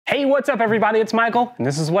Hey, what's up everybody? It's Michael, and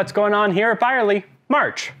this is what's going on here at Byerly,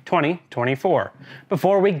 March 2024.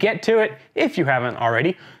 Before we get to it, if you haven't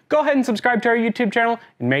already, go ahead and subscribe to our YouTube channel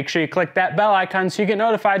and make sure you click that bell icon so you get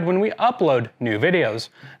notified when we upload new videos.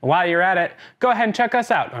 And while you're at it, go ahead and check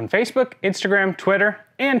us out on Facebook, Instagram, Twitter,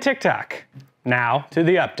 and TikTok. Now to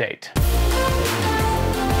the update.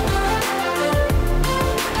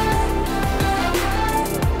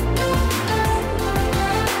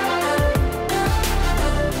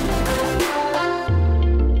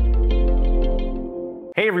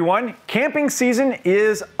 Hey everyone, camping season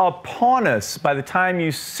is upon us. By the time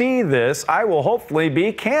you see this, I will hopefully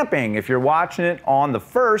be camping. If you're watching it on the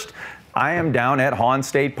 1st, I am down at Hawn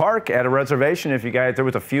State Park at a reservation. If you guys, there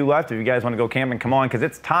was a few left. If you guys want to go camping, come on, because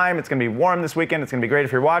it's time. It's going to be warm this weekend. It's going to be great.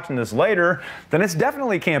 If you're watching this later, then it's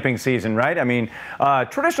definitely camping season, right? I mean,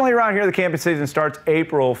 traditionally around here, the camping season starts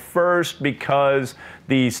April 1st because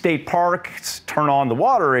the state parks turn on the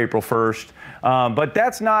water April 1st. But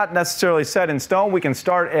that's not necessarily set in stone. We can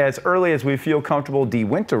start as early as we feel comfortable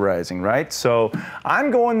dewinterizing, right? So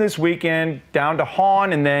I'm going this weekend down to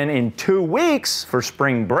Hawn, and then in 2 weeks for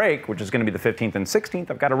spring break, which is going to be the 15th and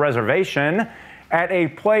 16th, I've got a reservation at a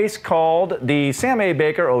place called the Sam A.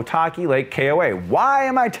 Baker Otaki Lake KOA. Why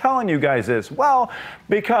am I telling you guys this? Well,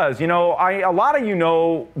 because, you know, a lot of you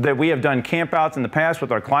know that we have done campouts in the past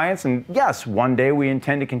with our clients, and yes, one day we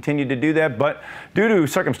intend to continue to do that, but due to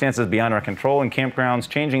circumstances beyond our control and campgrounds,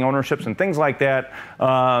 changing ownerships and things like that,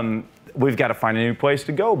 we've got to find a new place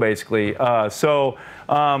to go, basically.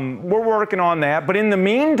 We're working on that. But in the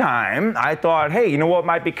meantime, I thought, hey, you know what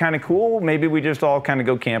might be kind of cool? Maybe we just all kind of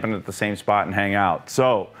go camping at the same spot and hang out.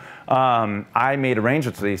 So I made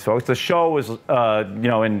arrangements with these folks. The show was, in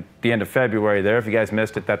the end of February there. If you guys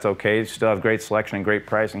missed it, that's okay. Still have great selection and great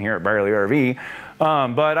pricing here at Byerly RV.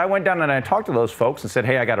 But I went down and I talked to those folks and said,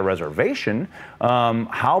 hey, I got a reservation.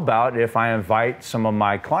 How about if I invite some of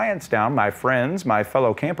my clients down, my friends, my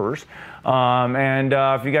fellow campers,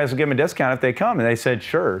 if you guys will give them a discount if they come? And they said,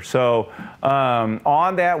 sure. So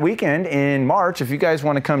on that weekend in March, if you guys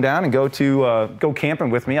want to come down and go camping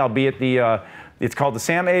with me, I'll be at the it's called the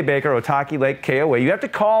Sam A. Baker Otaki Lake KOA. You have to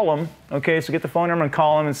call them, okay? So get the phone number and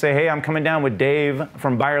call them and say, hey, I'm coming down with Dave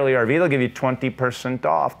from Byerly RV. They'll give you 20%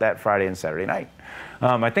 off that Friday and Saturday night.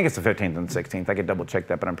 I think it's the 15th and 16th. I could double check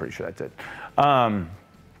that, but I'm pretty sure that's it.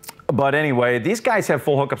 But anyway, these guys have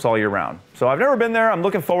full hookups all year round. So I've never been there. I'm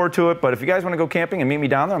looking forward to it. But if you guys want to go camping and meet me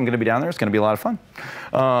down there, I'm going to be down there. It's going to be a lot of fun.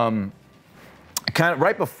 Kind of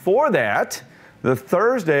right before that, the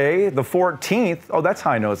Thursday, the 14th, oh, that's how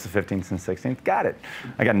I know it's the 15th and 16th. Got it.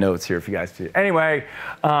 I got notes here if you guys do. Anyway,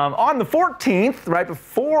 on the 14th, right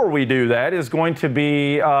before we do that, is going to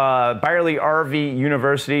be Byerly RV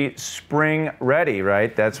University Spring Ready,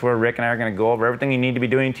 right? That's where Rick and I are going to go over everything you need to be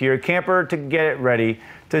doing to your camper to get it ready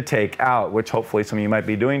to take out, which hopefully some of you might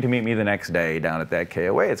be doing to meet me the next day down at that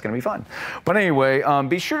KOA. It's going to be fun. But anyway,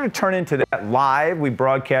 be sure to turn into that live. We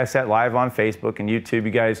broadcast that live on Facebook and YouTube.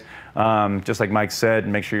 You guys, just like Mike said,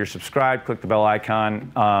 make sure you're subscribed. Click the bell icon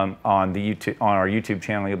on our YouTube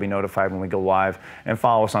channel. You'll be notified when we go live. And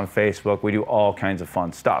follow us on Facebook. We do all kinds of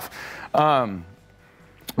fun stuff.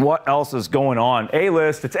 What else is going on?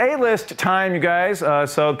 A-List. It's A-List time, you guys.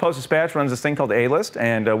 So the Post-Dispatch runs this thing called A-List,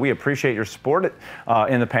 and we appreciate your support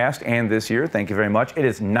in the past and this year. Thank you very much. It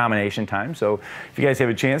is nomination time, so if you guys have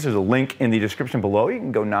a chance, there's a link in the description below. You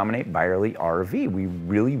can go nominate Byerly RV. We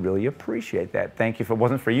really, really appreciate that. Thank you. If it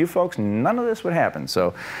wasn't for you folks, none of this would happen.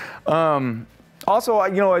 So, also,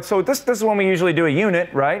 you know, so this is when we usually do a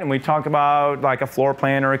unit, right? And we talk about like a floor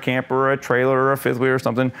plan or a camper or a trailer or a fifth wheel or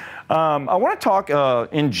something. I want to talk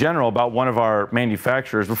in general about one of our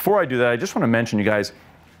manufacturers. Before I do that, I just want to mention, you guys,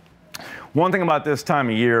 one thing about this time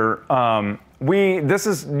of year.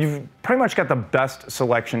 You've pretty much got the best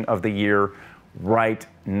selection of the year right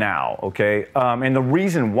now, okay? And the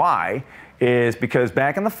reason why is because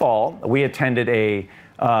back in the fall, we attended a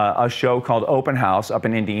show called Open House up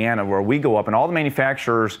in Indiana, where we go up and all the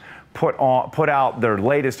manufacturers put out their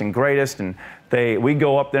latest and greatest, and we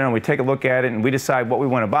go up there and we take a look at it and we decide what we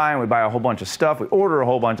want to buy, and we buy a whole bunch of stuff. We order a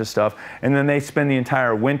whole bunch of stuff, and then they spend the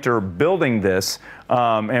entire winter building this,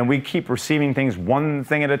 and we keep receiving things one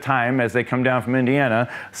thing at a time as they come down from Indiana,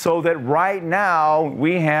 so that right now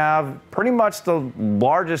we have pretty much the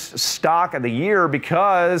largest stock of the year,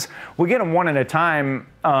 because we get them one at a time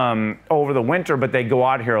over the winter, but they go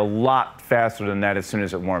out here a lot faster than that as soon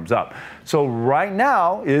as it warms up. So right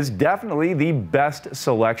now is definitely the best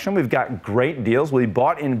selection. We've got great deals. We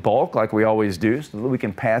bought in bulk like we always do, so that we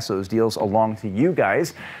can pass those deals along to you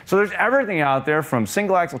guys. So there's everything out there, from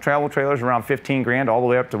single axle travel trailers around 15 grand $1,000 all the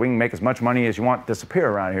way up to we can make as much money as you want disappear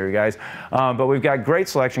around here, you guys. But we've got great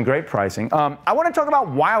selection, great pricing. I want to talk about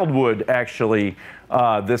Wildwood actually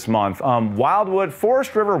this month. Wildwood,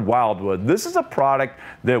 Forest River Wildwood. This is a product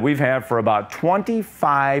that we've had for about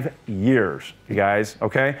 25 years, you guys,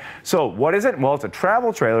 okay? So what is it? Well, it's a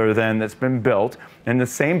travel trailer then that's been built in the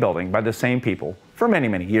same building by the same people for many,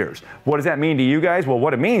 many years. What does that mean to you guys? Well,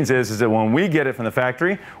 what it means is that when we get it from the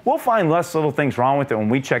factory, we'll find less little things wrong with it when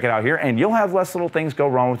we check it out here, and you'll have less little things go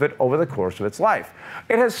wrong with it over the course of its life.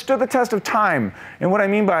 It has stood the test of time, and what I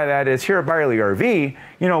mean by that is here at Byerly RV,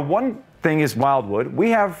 you know, one thing is Wildwood.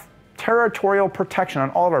 We have territorial protection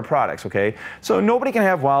on all of our products, okay? So nobody can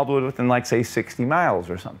have Wildwood within, like, say, 60 miles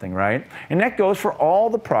or something, right? And that goes for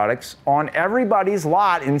all the products on everybody's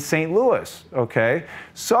lot in St. Louis, okay?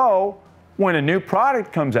 So when a new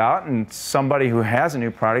product comes out and somebody who has a new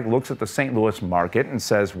product looks at the St. Louis market and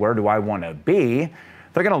says, where do I want to be?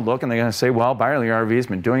 They're going to look and they're going to say, well, Byerly RV has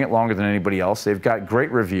been doing it longer than anybody else. They've got great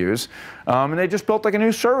reviews. And they just built like a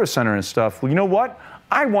new service center and stuff. Well, you know what?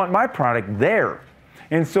 I want my product there.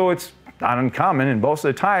 And so it's not uncommon, and most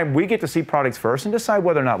of the time we get to see products first and decide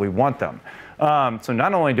whether or not we want them. So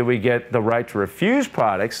not only do we get the right to refuse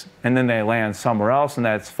products and then they land somewhere else and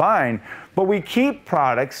that's fine, but we keep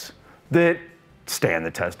products that stand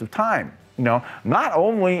the test of time. You know, not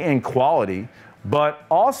only in quality, but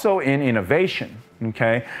also in innovation.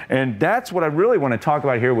 Okay, and that's what I really want to talk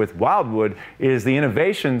about here with Wildwood is the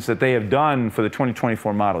innovations that they have done for the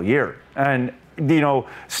 2024 model year. And you know,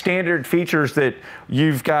 standard features that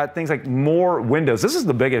you've got things like more windows. This is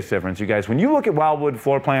the biggest difference, you guys. When you look at Wildwood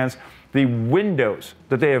floor plans, the windows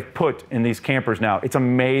that they have put in these campers now, it's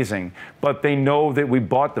amazing. But they know that we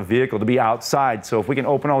bought the vehicle to be outside. So if we can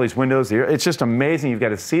open all these windows here, it's just amazing. You've got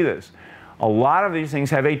to see this. A lot of these things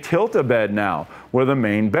have a tilt-a-bed now, where the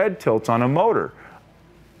main bed tilts on a motor.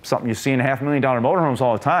 Something you see in $500,000 motorhomes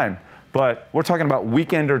all the time. But we're talking about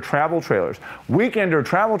weekender travel trailers. Weekender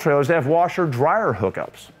travel trailers, they have washer-dryer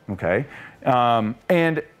hookups, okay?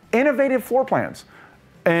 And innovative floor plans.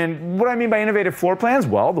 And what I mean by innovative floor plans,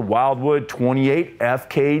 well, the Wildwood 28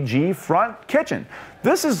 FKG front kitchen.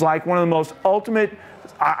 This is like one of the most ultimate,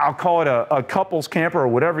 I'll call it a couples camper or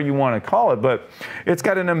whatever you want to call it, but it's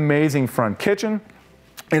got an amazing front kitchen.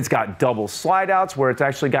 It's got double slide outs where it's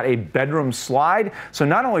actually got a bedroom slide. So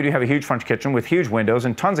not only do you have a huge front kitchen with huge windows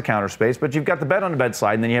and tons of counter space, but you've got the bed on the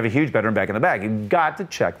bedside and then you have a huge bedroom back in the back. You've got to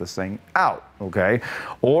check this thing out, okay?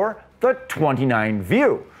 Or the 29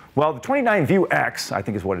 View. Well, the 29 View X, I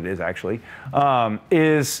think is what it is actually,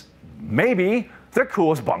 is maybe the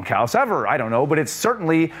coolest bunkhouse ever. I don't know, but it's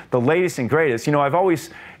certainly the latest and greatest. You know,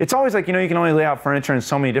 it's always like, you know, you can only lay out furniture in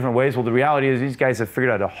so many different ways. Well, the reality is these guys have figured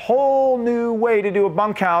out a whole new way to do a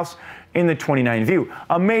bunkhouse in the 29 View.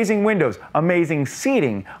 Amazing windows, amazing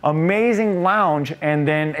seating, amazing lounge, and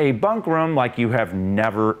then a bunk room like you have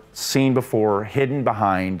never seen before, hidden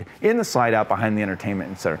behind, in the slide out behind the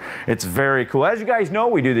entertainment center. It's very cool. As you guys know,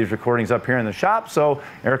 we do these recordings up here in the shop, so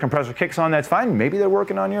air compressor kicks on, that's fine. Maybe they're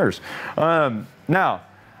working on yours. Now,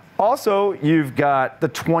 also, you've got the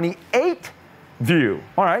 28 View.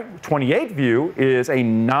 All right, 28 View is a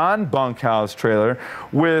non-bunkhouse trailer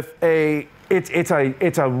with a it's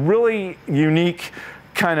a really unique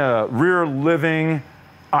kind of rear living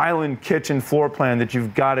island kitchen floor plan that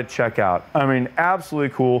you've got to check out. I mean,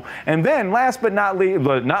 absolutely cool. And then last but not least,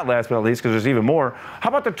 because there's even more, how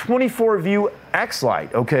about the 24 View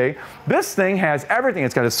X-Lite, okay? This thing has everything.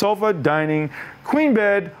 It's got a sofa, dining, queen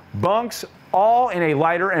bed, bunks, all in a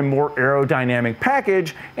lighter and more aerodynamic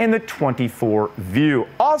package in the 24 View.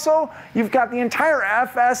 Also, you've got the entire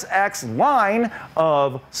FSX line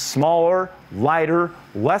of smaller, lighter,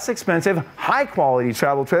 less expensive, high quality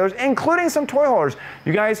travel trailers, including some toy haulers.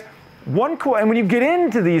 You guys, and when you get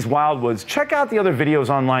into these Wildwoods, check out the other videos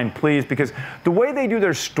online, please, because the way they do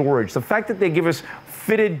their storage, the fact that they give us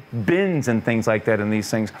fitted bins and things like that in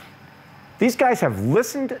these things, these guys have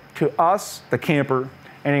listened to us, the camper,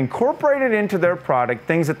 and incorporated into their product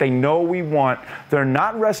things that they know we want. They're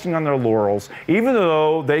not resting on their laurels, even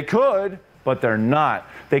though they could, but they're not.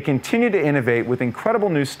 They continue to innovate with incredible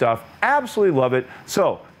new stuff. Absolutely love it.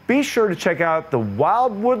 So be sure to check out the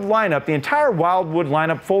Wildwood lineup, the entire Wildwood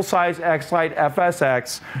lineup, full-size X-Lite,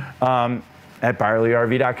 FSX, at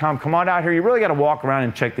ByerlyRV.com. Come on out here. You really got to walk around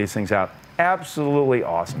and check these things out. Absolutely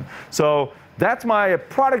awesome. So that's my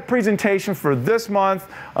product presentation for this month.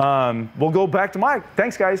 We'll go back to Mike.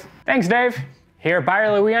 Thanks, guys. Thanks, Dave. Here at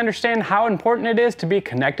Byerly, we understand how important it is to be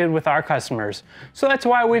connected with our customers. So that's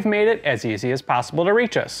why we've made it as easy as possible to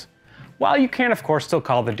reach us. While you can, of course, still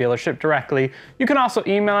call the dealership directly, you can also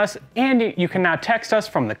email us, and you can now text us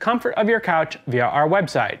from the comfort of your couch via our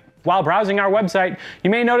website. While browsing our website, you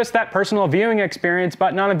may notice that personal viewing experience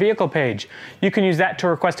button on a vehicle page. You can use that to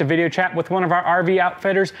request a video chat with one of our RV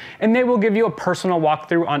outfitters, and they will give you a personal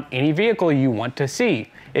walkthrough on any vehicle you want to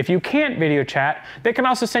see. If you can't video chat, they can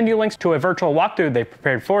also send you links to a virtual walkthrough they've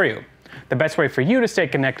prepared for you. The best way for you to stay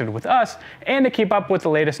connected with us and to keep up with the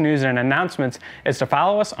latest news and announcements is to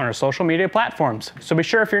follow us on our social media platforms. So be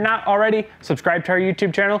sure, if you're not already, subscribe to our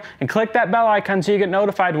YouTube channel and click that bell icon so you get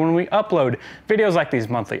notified when we upload videos like these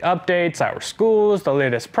monthly updates, our schools, the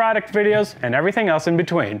latest product videos, and everything else in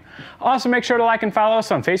between. Also, make sure to like and follow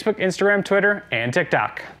us on Facebook, Instagram, Twitter, and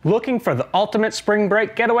TikTok. Looking for the ultimate spring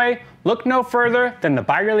break getaway? Look no further than the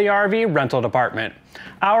Byerly RV rental department.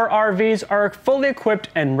 Our RVs are fully equipped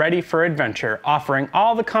and ready for adventure, offering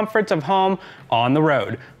all the comforts of home on the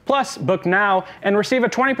road. Plus, book now and receive a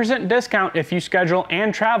 20% discount if you schedule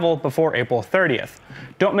and travel before April 30th.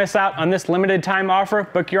 Don't miss out on this limited time offer.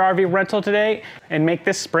 Book your RV rental today and make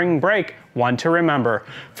this spring break one to remember.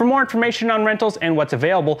 For more information on rentals and what's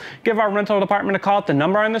available, give our rental department a call at the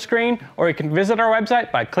number on the screen, or you can visit our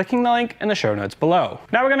website by clicking the link in the show notes below.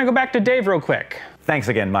 Now we're going to go back to Dave real quick. Thanks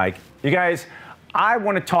again, Mike. You guys, I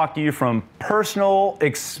want to talk to you from personal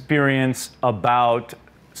experience about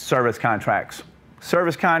service contracts.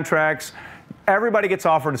 Service contracts, everybody gets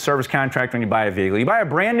offered a service contract when you buy a vehicle. You buy a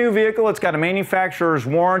brand new vehicle, it's got a manufacturer's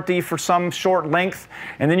warranty for some short length,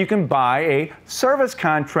 and then you can buy a service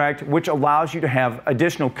contract which allows you to have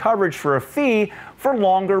additional coverage for a fee for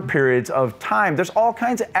longer periods of time. There's all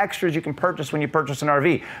kinds of extras you can purchase when you purchase an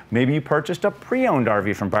RV. Maybe you purchased a pre-owned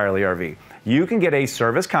RV from Byerly RV. You can get a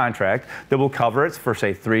service contract that will cover it for,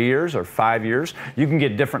 say, 3 years or 5 years. You can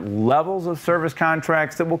get different levels of service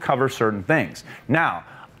contracts that will cover certain things. Now,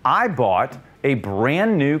 I bought a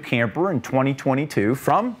brand new camper in 2022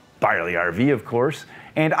 from Byerly RV, of course,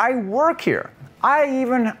 and I work here.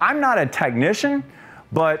 I'm not a technician,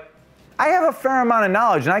 but I have a fair amount of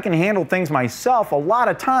knowledge and I can handle things myself a lot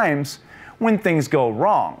of times when things go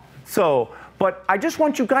wrong. But I just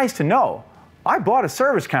want you guys to know, I bought a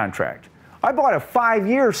service contract. I bought a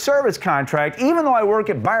 5-year service contract, even though I work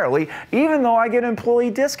at Byerly, even though I get an employee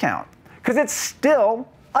discount, because it's still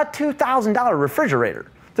a $2,000 refrigerator.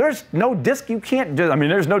 There's no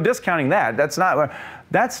there's no discounting that.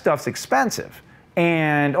 That stuff's expensive.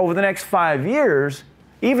 And over the next 5 years,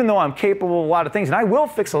 even though I'm capable of a lot of things, and I will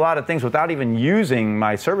fix a lot of things without even using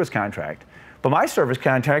my service contract, but my service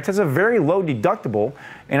contract has a very low deductible,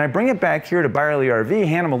 and I bring it back here to Byerly RV,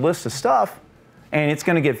 hand them a list of stuff, and it's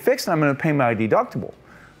going to get fixed, and I'm going to pay my deductible.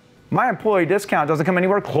 My employee discount doesn't come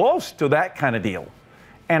anywhere close to that kind of deal.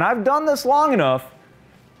 And I've done this long enough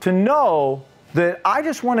to know that I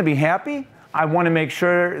just want to be happy. I want to make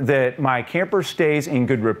sure that my camper stays in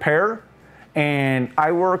good repair, and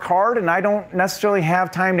I work hard, and I don't necessarily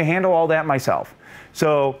have time to handle all that myself.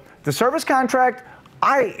 So the service contract,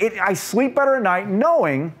 I sleep better at night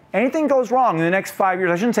knowing anything goes wrong in the next 5 years.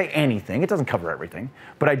 I shouldn't say anything, it doesn't cover everything,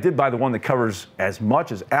 but I did buy the one that covers as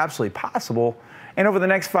much as absolutely possible. And over the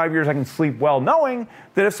next 5 years, I can sleep well knowing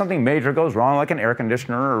that if something major goes wrong, like an air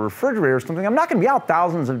conditioner or a refrigerator or something, I'm not going to be out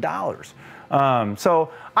thousands of dollars.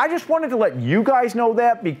 So I just wanted to let you guys know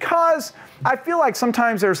that, because I feel like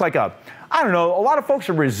sometimes there's like a lot of folks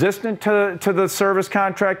are resistant to the service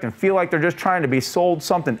contract and feel like they're just trying to be sold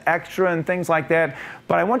something extra and things like that.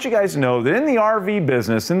 But I want you guys to know that in the RV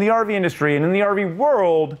business, in the RV industry, and in the RV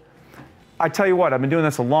world, I tell you what, I've been doing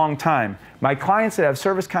this a long time. My clients that have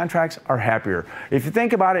service contracts are happier. If you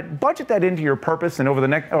think about it, budget that into your purpose and over the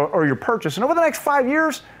next, or your purchase, and over the next 5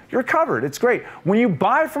 years, you're covered. It's great. When you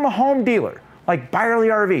buy from a home dealer like Byerly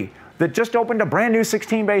RV that just opened a brand new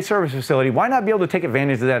 16-bay service facility, why not be able to take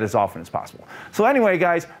advantage of that as often as possible? So anyway,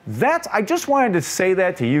 guys, I just wanted to say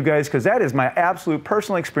that to you guys, because that is my absolute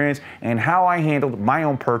personal experience and how I handled my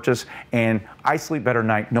own purchase, and I sleep better at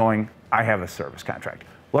night knowing I have a service contract.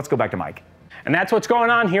 Let's go back to Mike. And that's what's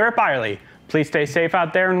going on here at Byerly. Please stay safe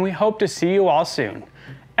out there, and we hope to see you all soon.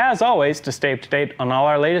 As always, to stay up to date on all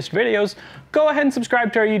our latest videos, go ahead and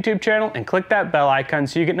subscribe to our YouTube channel and click that bell icon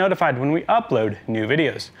so you get notified when we upload new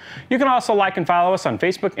videos. You can also like and follow us on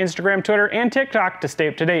Facebook, Instagram, Twitter, and TikTok to stay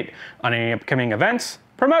up to date on any upcoming events,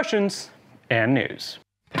 promotions, and news.